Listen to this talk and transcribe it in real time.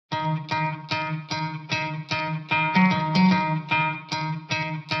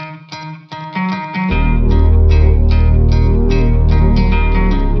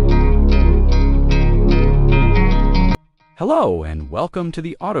Hello and welcome to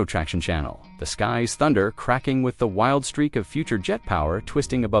the Auto Traction channel. The sky's thunder cracking with the wild streak of future jet power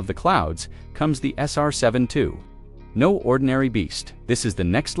twisting above the clouds comes the SR-72. No ordinary beast. This is the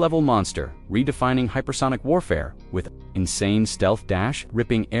next-level monster, redefining hypersonic warfare. With insane stealth dash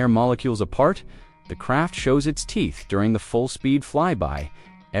ripping air molecules apart, the craft shows its teeth during the full-speed flyby,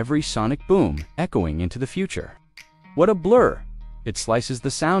 every sonic boom echoing into the future. What a blur! It slices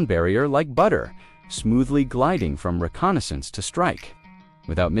the sound barrier like butter, smoothly gliding from reconnaissance to strike,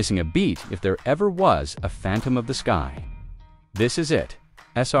 without missing a beat if there ever was a phantom of the sky. This is it.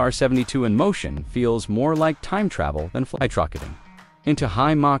 SR-72 in motion feels more like time travel than flight rocketing. Into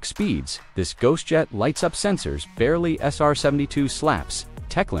high Mach speeds, this ghost jet lights up sensors barely SR-72 slaps,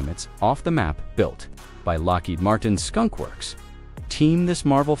 tech limits off the map built by Lockheed Martin's Skunk Works. Team, this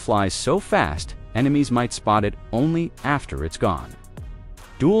marvel flies so fast, enemies might spot it only after it's gone.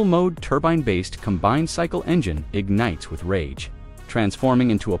 Dual-mode turbine-based combined cycle engine ignites with rage, transforming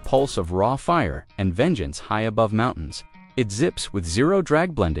into a pulse of raw fire and vengeance high above mountains. It zips with zero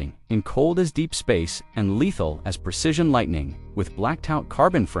drag blending, in cold as deep space and lethal as precision lightning. With blacked-out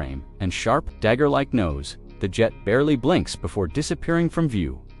carbon frame and sharp, dagger-like nose, the jet barely blinks before disappearing from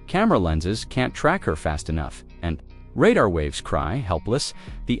view. Camera lenses can't track her fast enough, and radar waves cry helpless.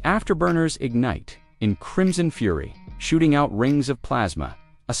 The afterburners ignite in crimson fury, shooting out rings of plasma,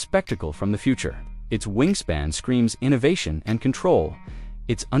 a spectacle from the future. Its wingspan screams innovation and control,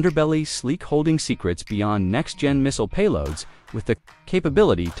 its underbelly sleek, holding secrets beyond next-gen missile payloads with the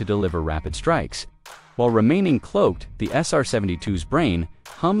capability to deliver rapid strikes. While remaining cloaked, the SR-72's brain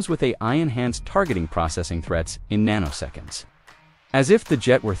hums with AI-enhanced targeting, processing threats in nanoseconds. As if the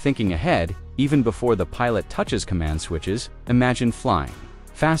jet were thinking ahead, even before the pilot touches command switches. Imagine flying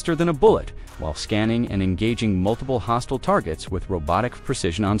faster than a bullet while scanning and engaging multiple hostile targets with robotic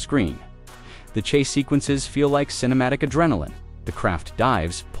precision on screen. The chase sequences feel like cinematic adrenaline. The craft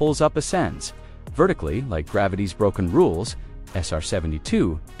dives, pulls up, ascends. Vertically, like gravity's broken rules,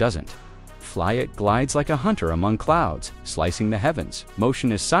 SR-72 doesn't. Fly, it glides like a hunter among clouds, slicing the heavens.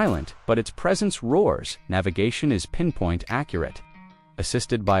 Motion is silent, but its presence roars. Navigation is pinpoint accurate.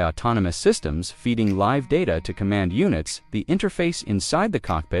 Assisted by autonomous systems feeding live data to command units, the interface inside the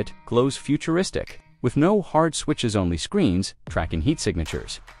cockpit glows futuristic, with no hard switches, only screens tracking heat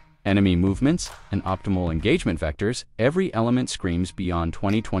signatures, enemy movements, and optimal engagement vectors. Every element screams beyond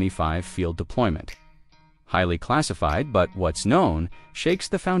 2025 field deployment. Highly classified, but what's known shakes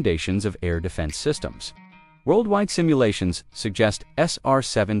the foundations of air defense systems. Worldwide simulations suggest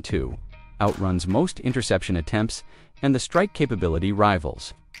SR-72 outruns most interception attempts, and the strike capability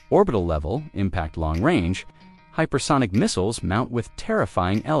rivals orbital level, impact long range. Hypersonic missiles mount with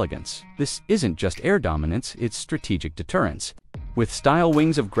terrifying elegance. This isn't just air dominance, it's strategic deterrence. With style,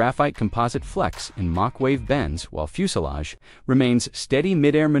 wings of graphite composite flex in Mach wave bends, while fuselage remains steady.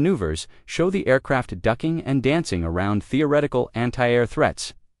 Mid-air maneuvers show the aircraft ducking and dancing around theoretical anti-air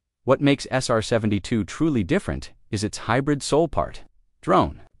threats. What makes SR-72 truly different is its hybrid soul part.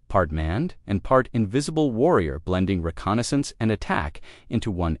 Drone, part manned and part invisible warrior, blending reconnaissance and attack into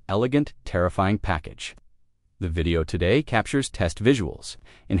one elegant, terrifying package. The video today captures test visuals,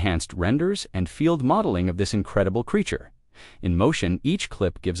 enhanced renders, and field modeling of this incredible creature. In motion, each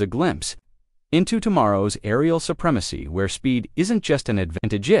clip gives a glimpse into tomorrow's aerial supremacy, where speed isn't just an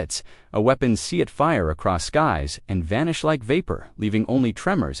advantage, it's a weapon. See it fire across skies and vanish like vapor, leaving only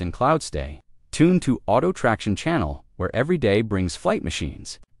tremors in cloud stay. Tuned to Auto Traction channel, where every day brings flight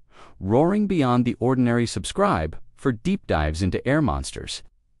machines roaring beyond the ordinary. Subscribe for deep dives into air monsters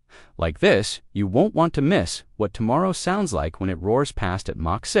like this. You won't want to miss what tomorrow sounds like when it roars past at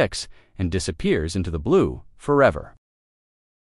Mach 6 and disappears into the blue forever.